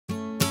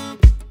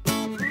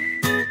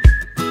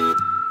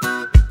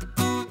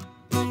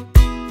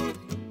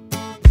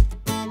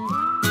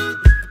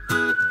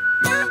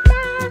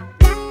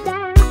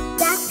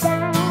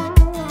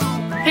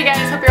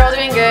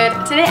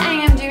Today I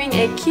am doing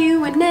a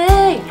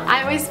Q&A.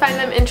 I always find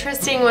them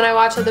interesting when I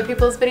watch other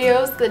people's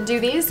videos that do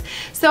these,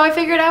 so I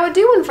figured I would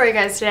do one for you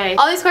guys today.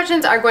 All these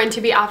questions are going to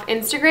be off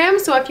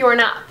Instagram, so if you are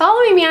not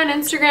following me on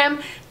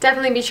Instagram,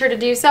 definitely be sure to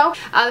do so.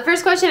 The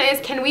first question is,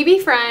 can we be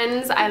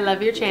friends? I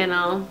love your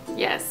channel.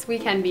 Yes, we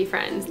can be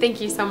friends.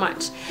 Thank you so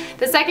much.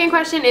 The second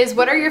question is,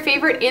 what are your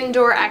favorite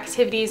indoor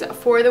activities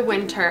for the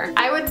winter?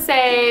 I would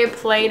say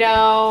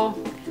Play-Doh,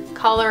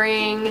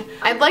 coloring.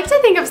 I'd like to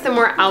think of some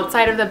more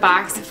outside of the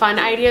box fun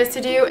ideas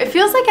to do. It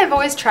feels like I've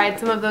always tried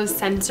some of those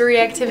sensory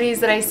activities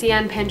that I see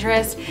on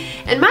Pinterest,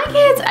 and my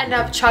kids end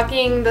up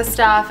chucking the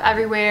stuff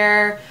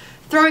everywhere,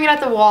 throwing it at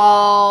the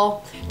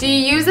wall. Do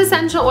you use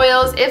essential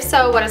oils? If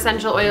so, what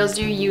essential oils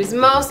do you use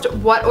most?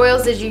 What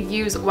oils did you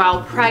use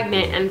while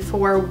pregnant and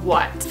for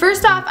what?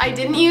 First off, I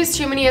didn't use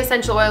too many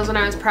essential oils when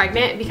I was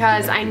pregnant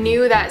because I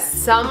knew that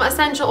some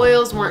essential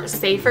oils weren't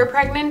safe for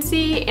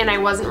pregnancy and I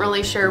wasn't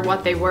really sure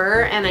what they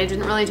were, and I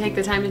didn't really take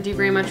the time to do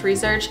very much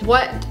research.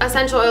 What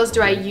essential oils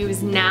do I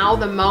use now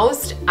the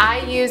most? I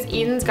use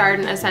Eden's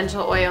Garden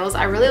essential oils.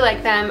 I really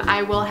like them.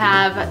 I will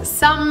have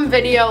some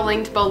video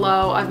linked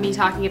below of me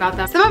talking about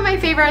them. Some of my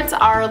favorites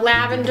are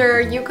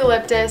lavender,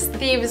 eucalyptus,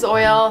 thieves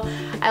oil.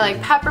 I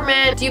like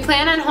peppermint. Do you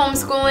plan on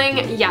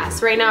homeschooling?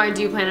 Yes, right now I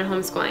do plan on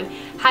homeschooling.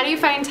 How do you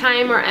find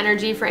time or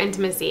energy for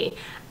intimacy?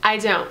 I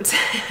don't.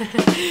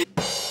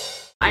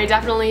 I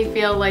definitely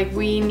feel like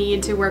we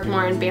need to work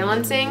more on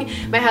balancing.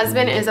 My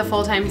husband is a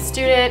full-time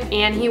student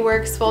and he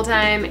works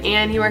full-time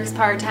and he works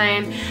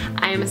part-time.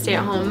 I am a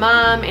stay-at-home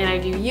mom and I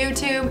do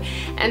YouTube,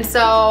 and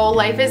so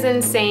life is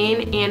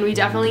insane and we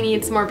definitely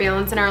need some more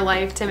balance in our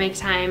life to make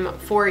time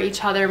for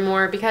each other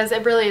more because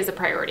it really is a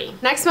priority.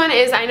 Next one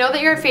is, I know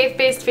that you're a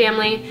faith-based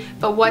family,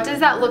 but what does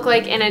that look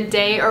like in a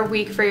day or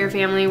week for your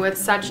family with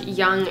such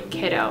young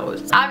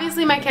kiddos?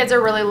 Obviously my kids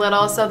are really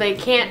little, so they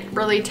can't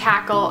really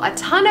tackle a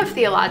ton of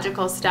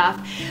theological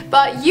stuff,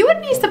 but you would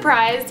be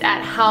surprised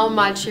at how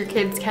much your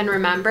kids can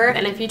remember,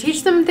 and if you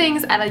teach them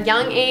things at a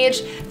young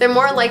age, they're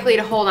more likely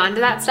to hold on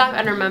to that stuff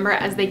and remember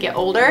it as they get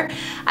older.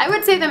 I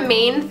would say the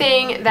main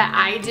thing that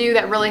I do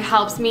that really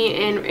helps me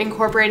in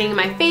incorporating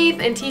my faith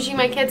and teaching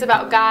my kids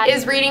about God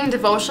is reading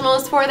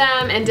devotionals for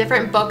them and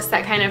different books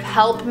that kind of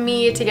help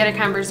me to get a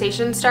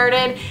conversation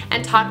started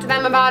and talk to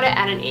them about it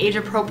at an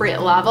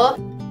age-appropriate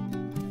level.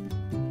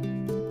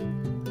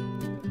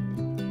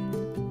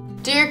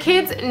 Do your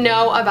kids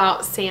know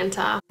about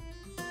Santa?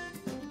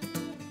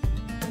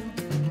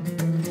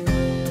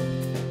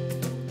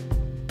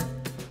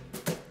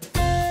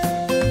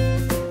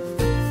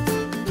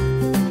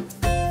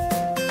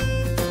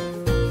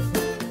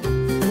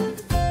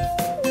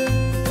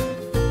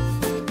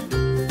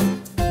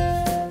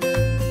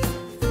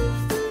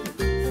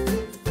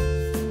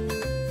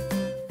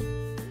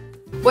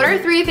 What are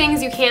 3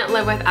 things you can't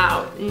live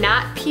without?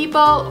 Not people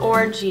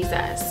or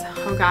Jesus.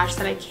 Oh gosh,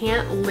 that I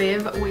can't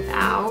live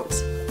without.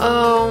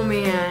 Oh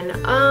man,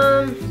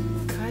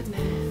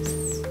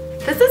 goodness.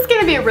 This is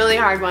gonna be a really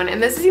hard one,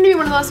 and this is gonna be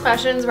one of those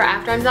questions where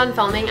after I'm done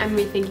filming, I'm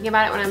gonna be thinking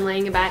about it when I'm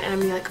laying in bed, and I'm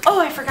gonna be like, oh,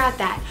 I forgot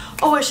that.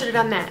 Oh, I should have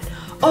done that.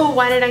 Oh,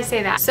 why did I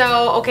say that?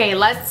 So, okay,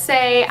 let's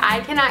say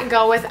I cannot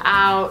go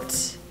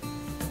without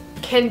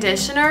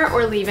conditioner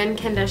or leave-in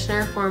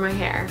conditioner for my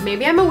hair.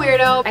 Maybe I'm a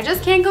weirdo. I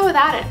just can't go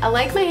without it. I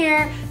like my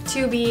hair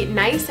to be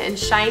nice and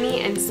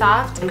shiny and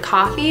soft. And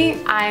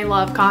coffee, I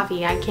love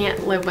coffee. I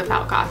can't live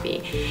without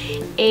coffee.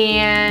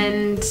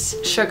 And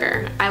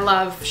sugar. I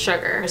love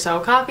sugar. So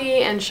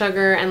coffee and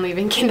sugar and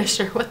leave-in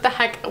conditioner. What the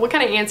heck? What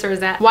kind of answer is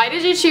that? Why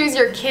did you choose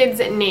your kids'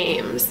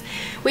 names?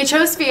 We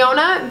chose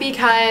Fiona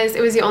because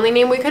it was the only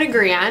name we could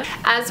agree on.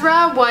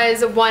 Ezra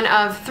was one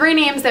of 3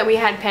 names that we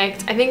had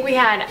picked. I think we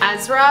had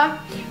Ezra,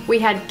 we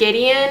had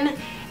Gideon,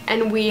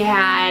 and we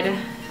had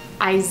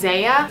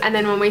Isaiah, and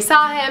then when we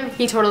saw him,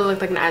 he totally looked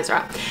like an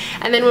Ezra.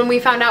 And then when we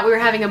found out we were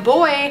having a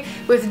boy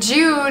with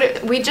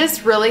Jude, we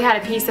just really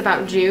had a piece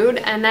about Jude,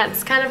 and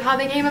that's kind of how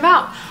they came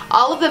about.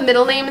 All of the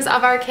middle names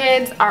of our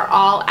kids are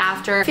all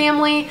after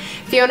family.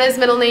 Fiona's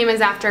middle name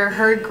is after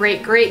her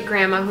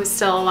great-great-grandma who's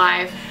still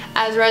alive.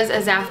 Ezra's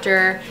is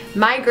after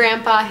my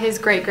grandpa, his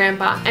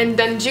great-grandpa, and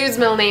then Jude's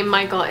middle name,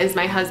 Michael, is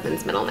my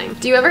husband's middle name.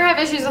 Do you ever have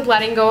issues with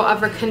letting go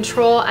of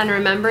control and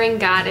remembering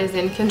God is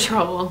in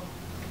control?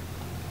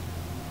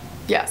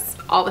 Yes,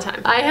 all the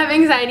time. I have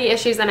anxiety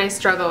issues and I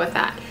struggle with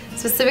that.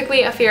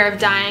 Specifically a fear of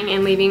dying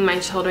and leaving my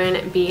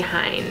children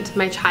behind,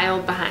 my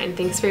child behind.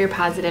 Thanks for your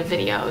positive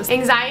videos.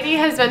 Anxiety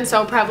has been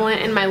so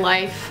prevalent in my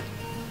life,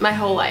 my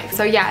whole life.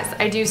 So yes,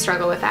 I do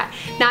struggle with that.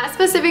 Not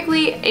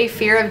specifically a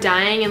fear of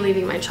dying and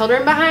leaving my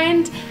children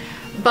behind,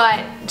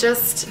 but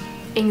just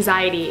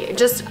anxiety,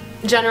 just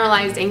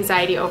generalized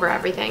anxiety over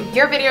everything.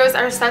 Your videos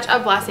are such a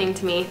blessing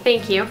to me.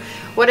 Thank you.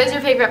 What is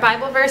your favorite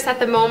Bible verse at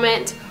the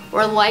moment?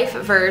 or life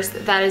verse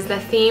that is the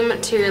theme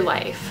to your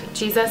life.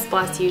 Jesus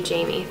bless you,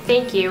 Jaimie.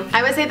 Thank you.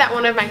 I would say that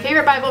one of my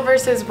favorite Bible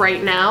verses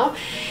right now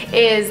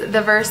is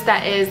the verse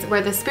that is,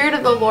 where the Spirit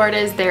of the Lord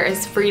is, there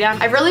is freedom.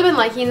 I've really been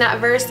liking that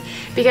verse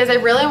because I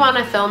really want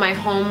to fill my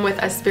home with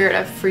a spirit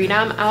of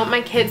freedom. I want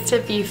my kids to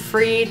be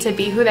free to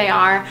be who they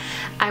are.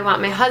 I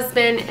want my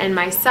husband and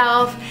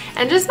myself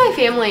and just my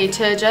family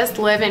to just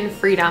live in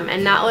freedom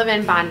and not live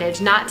in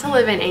bondage, not to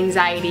live in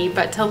anxiety,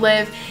 but to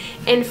live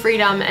in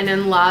freedom and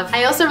in love.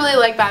 I also really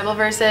like Bible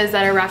verses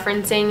that are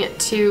referencing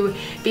to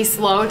be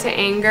slow to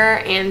anger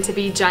and to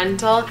be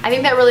gentle. I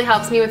think that really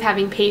helps me with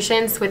having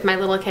patience with my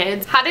little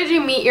kids. How did you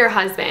meet your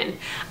husband?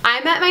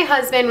 I met my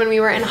husband when we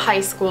were in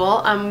high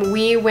school.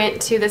 We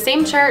went to the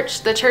same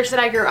church. The church that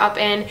I grew up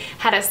in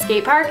had a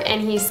skate park and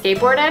he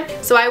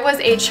skateboarded. So I was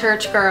a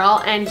church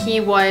girl and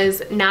he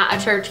was not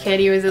a church kid.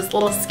 He was this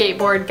little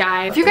skateboard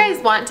guy. If you guys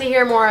want to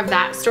hear more of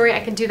that story, I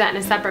can do that in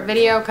a separate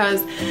video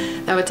because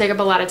that would take up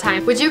a lot of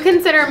time. Would you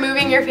consider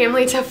moving your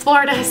family to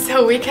Florida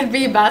so we could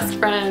be best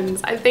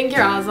friends? I think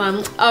you're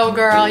awesome. Oh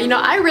girl, you know,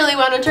 I really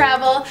want to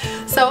travel,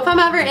 so if I'm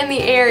ever in the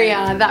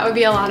area, that would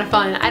be a lot of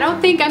fun. I don't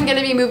think I'm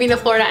gonna be moving to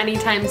Florida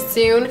anytime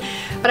soon,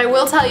 but I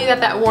will tell you that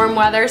that warm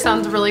weather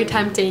sounds really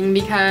tempting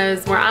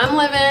because where I'm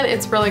living,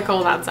 it's really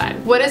cold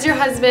outside. What is your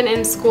husband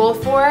in school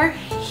for?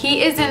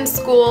 He is in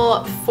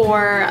school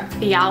for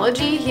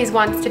theology. He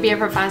wants to be a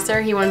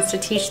professor. He wants to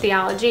teach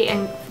theology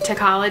and to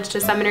college,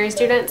 to seminary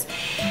students.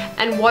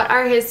 And what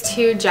are his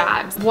two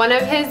jobs? One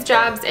of his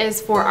jobs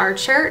is for our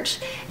church,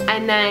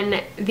 and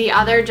then the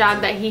other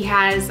job that he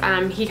has,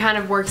 he kind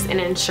of works in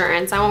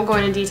insurance. I won't go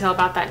into detail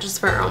about that just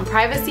for our own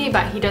privacy,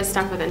 but he does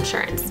stuff with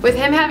insurance. With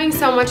him having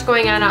so much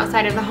going on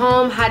outside of the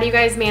home, how do you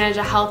guys manage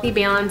a healthy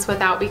balance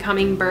without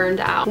becoming burned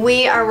out?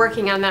 We are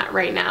working on that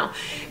right now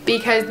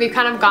because we've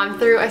kind of gone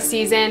through a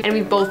season and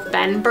we've both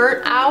been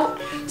burnt out.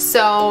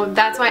 So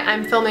that's why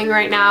I'm filming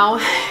right now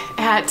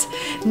at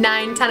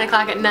 9, 10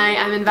 o'clock at night.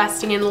 I'm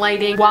investing in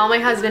lighting while my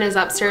husband is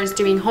upstairs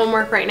doing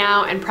homework right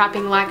now and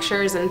prepping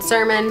lectures and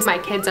sermons. My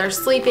kids are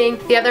sleeping.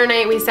 The other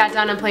night we sat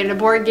down and played a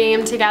board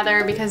game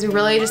together because we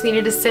really just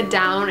needed to sit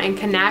down and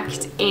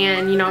connect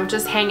and, you know,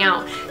 just hang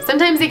out.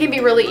 Sometimes it can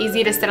be really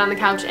easy to sit on the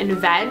couch and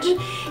veg,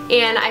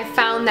 and I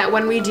found that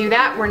when we do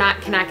that, we're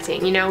not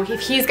connecting. You know, if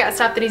he's got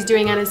stuff that he's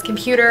doing on his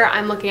computer,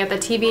 I'm looking at the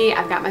TV,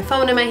 I've got my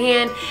phone in my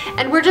hand,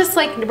 and we're just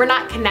like, we're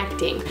not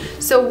connecting.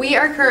 So we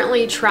are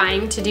currently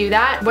trying to do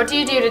that. What do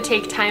you do to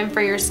take time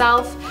for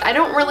yourself? I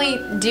don't really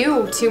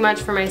do too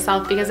much for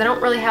myself because I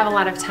don't really have a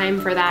lot of time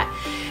for that.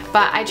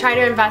 But I try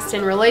to invest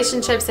in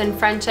relationships and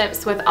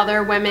friendships with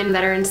other women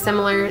that are in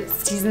similar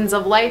seasons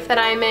of life that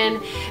I'm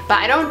in. But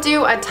I don't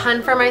do a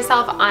ton for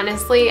myself,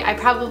 honestly. I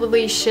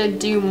probably should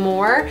do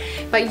more.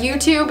 But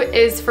YouTube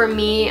is for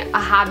me a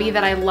hobby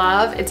that I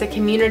love. It's a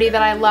community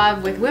that I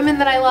love with women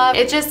that I love.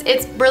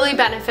 It's really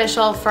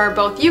beneficial for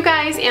both you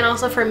guys and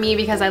also for me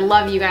because I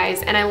love you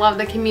guys and I love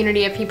the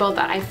community of people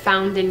that I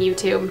found in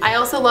YouTube. I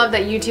also love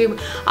that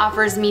YouTube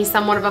offers me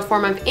somewhat of a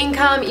form of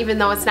income. Even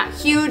though it's not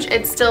huge,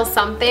 it's still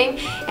something.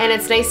 And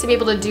it's nice to be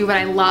able to do what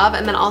I love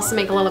and then also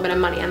make a little bit of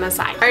money on the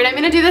side. Alright, I'm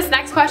going to do this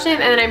next question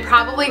and then I'm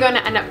probably going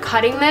to end up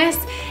cutting this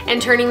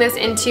and turning this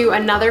into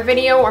another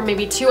video or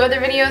maybe 2 other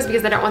videos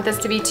because I don't want this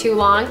to be too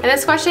long. And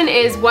this question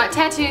is, what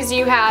tattoos do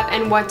you have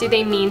and what do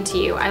they mean to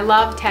you? I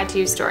love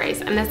tattoo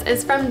stories. And this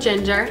is from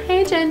Ginger.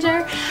 Hey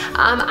Ginger.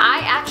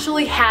 I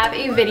actually have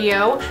a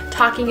video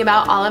talking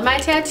about all of my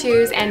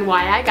tattoos and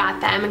why I got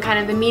them and kind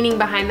of the meaning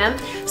behind them.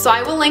 So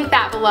I will link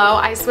that below.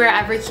 I swear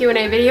every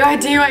Q&A video I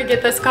do, I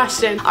get this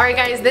question. Alright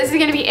guys, this is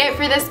going to be it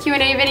for this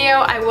Q&A video.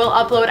 I will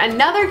upload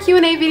another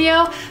Q&A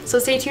video, so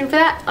stay tuned for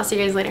that. I'll see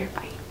you guys later.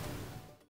 Bye.